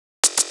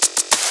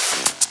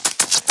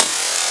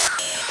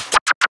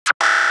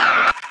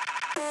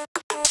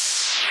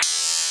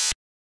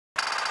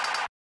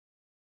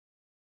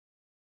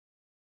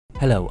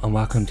Hello and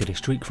welcome to the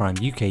Street Crime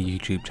UK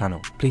YouTube channel.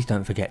 Please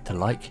don't forget to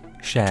like,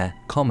 share,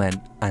 comment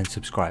and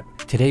subscribe.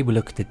 Today we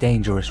look at a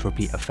dangerous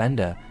repeat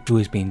offender who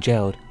has been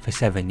jailed for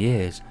 7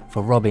 years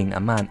for robbing a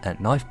man at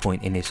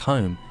Knifepoint in his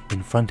home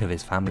in front of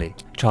his family.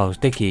 Charles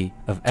Dickie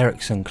of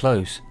Ericsson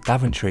Close,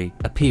 Daventry,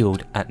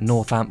 appealed at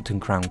Northampton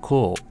Crown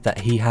Court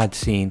that he had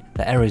seen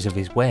the errors of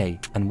his way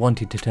and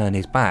wanted to turn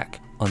his back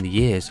on the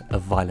years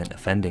of violent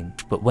offending.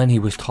 But when he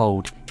was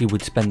told he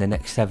would spend the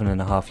next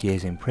 7.5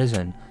 years in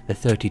prison, the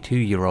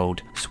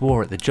 32-year-old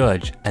swore at the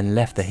judge and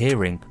left the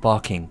hearing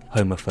barking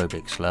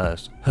homophobic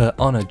slurs. Her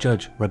Honour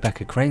Judge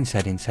Rebecca Crane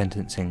said in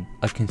sentencing,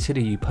 "I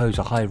consider you pose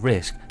a high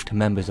risk to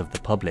members of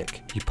the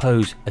public. You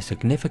pose a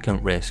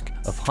significant risk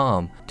of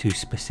harm to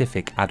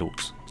specific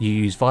adults. You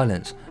use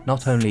violence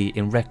not only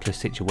in reckless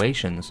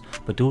situations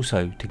but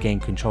also to gain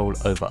control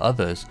over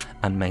others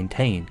and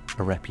maintain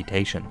a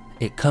reputation."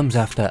 It comes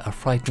after a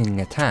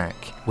frightening attack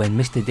when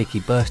Mr.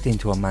 Dickie burst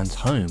into a man's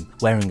home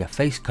wearing a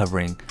face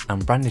covering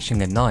and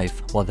brandishing a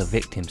knife while the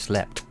victim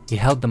slept. He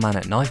held the man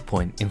at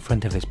Knifepoint in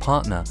front of his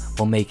partner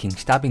while making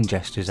stabbing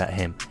gestures at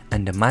him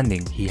and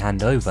demanding he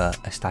hand over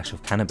a stash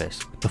of cannabis.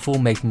 Before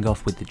making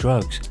off with the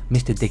drugs,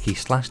 Mr. Dickie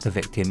slashed the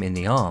victim in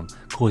the arm,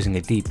 causing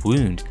a deep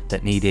wound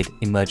that needed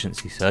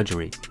emergency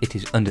surgery. It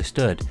is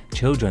understood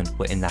children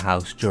were in the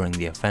house during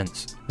the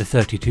offence. The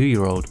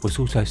 32-year-old was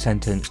also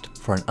sentenced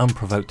for an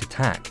unprovoked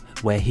attack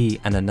where he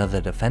and another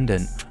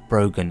defendant,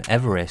 Brogan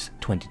Everest,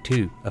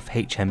 22, of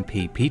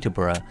HMP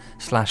Peterborough,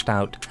 slashed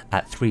out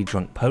at 3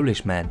 drunk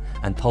Polish men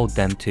and told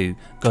them to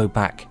go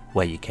back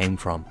where you came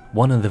from.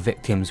 One of the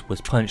victims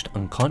was punched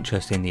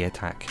unconscious in the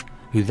attack,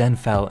 who then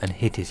fell and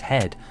hit his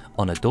head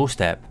on a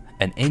doorstep,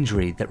 an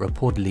injury that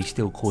reportedly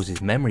still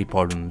causes memory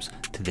problems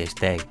to this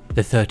day.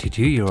 The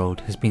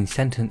 32-year-old has been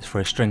sentenced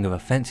for a string of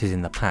offences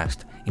in the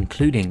past,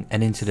 including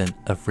an incident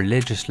of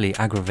religiously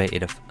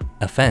aggravated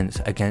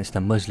offence against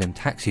a Muslim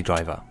taxi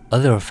driver.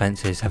 Other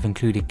offences have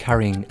included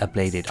carrying a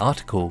bladed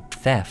article,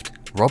 theft,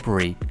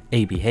 robbery,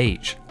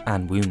 ABH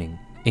and wounding.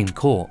 In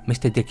court,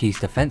 Mr. Dickie's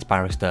defence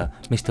barrister,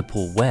 Mr.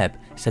 Paul Webb,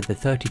 said the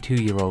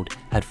 32-year-old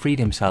had freed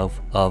himself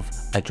of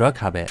a drug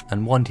habit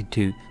and wanted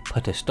to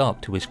put a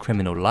stop to his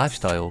criminal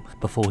lifestyle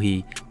before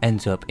he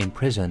ends up in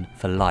prison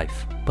for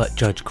life. But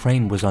Judge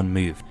Crane was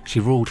unmoved. She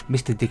ruled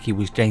Mr. Dickie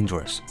was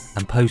dangerous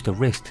and posed a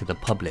risk to the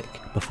public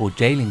before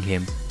jailing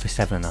him for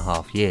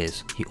 7.5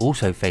 years. He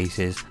also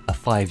faces a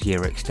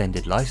 5-year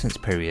extended licence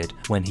period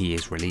when he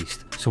is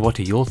released. So what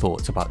are your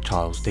thoughts about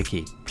Charles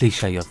Dickie? Please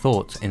share your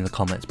thoughts in the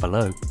comments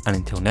below, and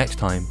until next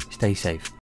time, stay safe.